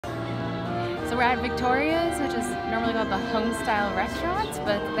we're at Victoria's, which is normally called the home-style restaurant,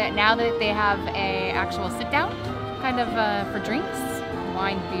 but now that they have a actual sit-down, kind of for drinks,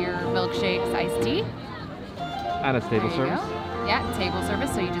 wine, beer, milkshakes, iced tea. And it's table service. Yeah, table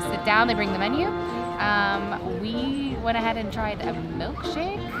service. So you just sit down. They bring the menu. We went ahead and tried a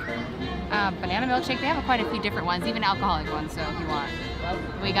milkshake, banana milkshake. They have quite a few different ones, even alcoholic ones. So if you want,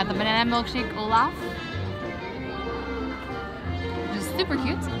 we got the banana milkshake Olaf. Super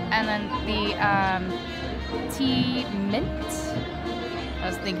cute, and then the tea mint. I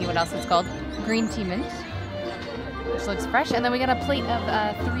was thinking what else it's called. Green tea mint, which looks fresh. And then we got a plate of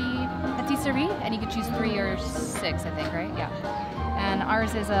 3 patisserie, and you could choose 3 or 6, I think, right? Yeah. And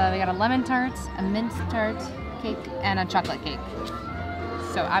ours is we got a lemon tart, a mint tart cake, and a chocolate cake.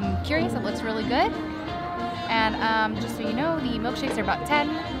 So I'm curious. It looks really good. And just so you know, the milkshakes are about 10,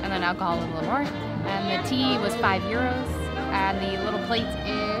 and then alcohol a little more. And the tea was €5. And the little plate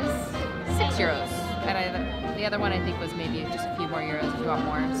is €6. And the other one I think was maybe just a few more euros if you want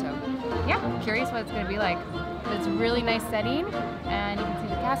more. So yeah, curious what it's going to be like. But it's a really nice setting, and you can see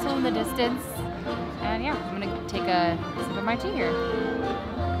the castle in the distance. And yeah, I'm going to take a sip of my tea here.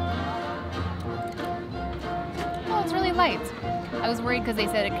 Oh, it's really light. I was worried because they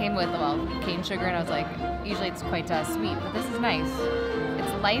said it came with, well, cane sugar, and I was like, usually it's quite sweet, but this is nice.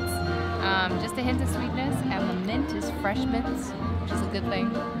 It's light. Just a hint of sweetness, and the mint is fresh mint, which is a good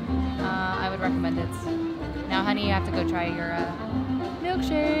thing. I would recommend it. Now, honey, you have to go try your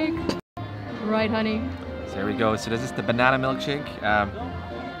milkshake. Right, honey? So there we go. So this is the banana milkshake,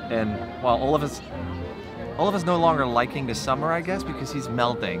 and well, all of us no longer liking the summer, I guess, because he's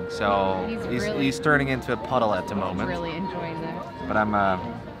melting. So he's turning into a puddle at the moment. He's really enjoying that. But I'm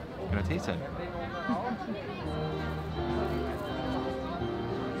gonna taste it.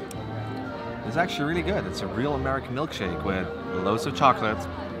 It's actually really good. It's a real American milkshake with loads of chocolate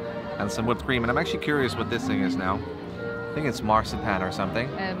and some whipped cream. And I'm actually curious what this thing is now. I think it's marzipan or something.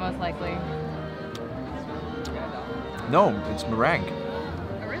 Most likely. No, it's meringue.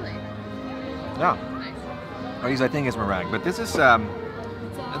 Oh, really? Yeah. Nice. Or at least I think it's meringue. But this is,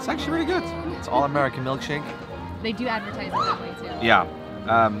 it's actually really good. It's all American milkshake. They do advertise it that way too. Yeah.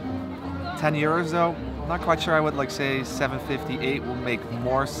 €10 though. I'm not quite sure. I would like say $7.50, $8 will make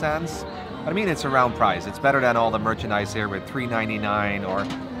more sense. I mean, it's a round price. It's better than all the merchandise here with $3.99, or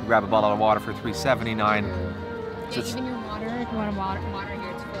you grab a bottle of water for $3.79. So even your water, if you want a water here,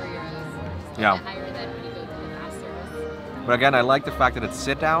 it's €4. It's yeah. Higher than when you go to the fast service. But again, I like the fact that it's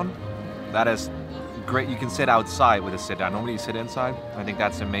sit down. That is great. You can sit outside with a sit down. Normally you sit inside. I think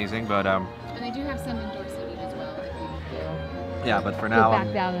that's amazing. But and they do have some indoor seating as well. Yeah, but for now,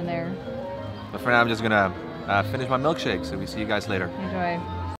 back down in there. But for now, I'm just gonna finish my milkshake. So we see you guys later. Enjoy.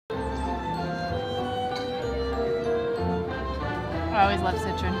 I always love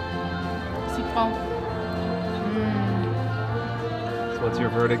citron. Citron. So what's your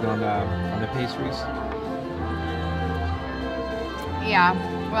verdict on the pastries? Yeah,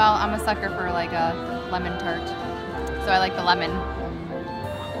 well, I'm a sucker for like a lemon tart, so I like the lemon.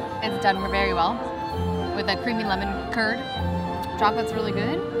 It's done very well with a creamy lemon curd. Chocolate's really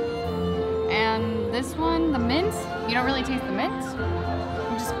good. And this one, the mint, you don't really taste the mint,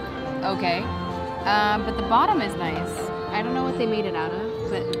 just okay. But the bottom is nice. I don't know what they made it out of,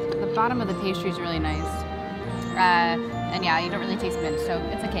 but the bottom of the pastry is really nice. And yeah, you don't really taste mint, so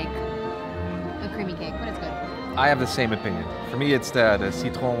it's a cake. A creamy cake, but it's good. I have the same opinion. For me, it's the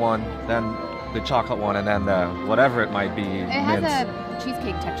citron one, then the chocolate one, and then the whatever it might be. It has a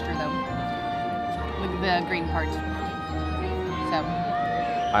cheesecake texture though, with the green part. So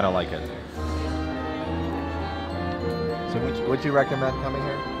I don't like it. So would you recommend coming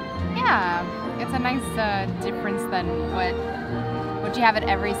here? yeah, it's a nice difference than what you have at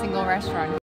every single restaurant.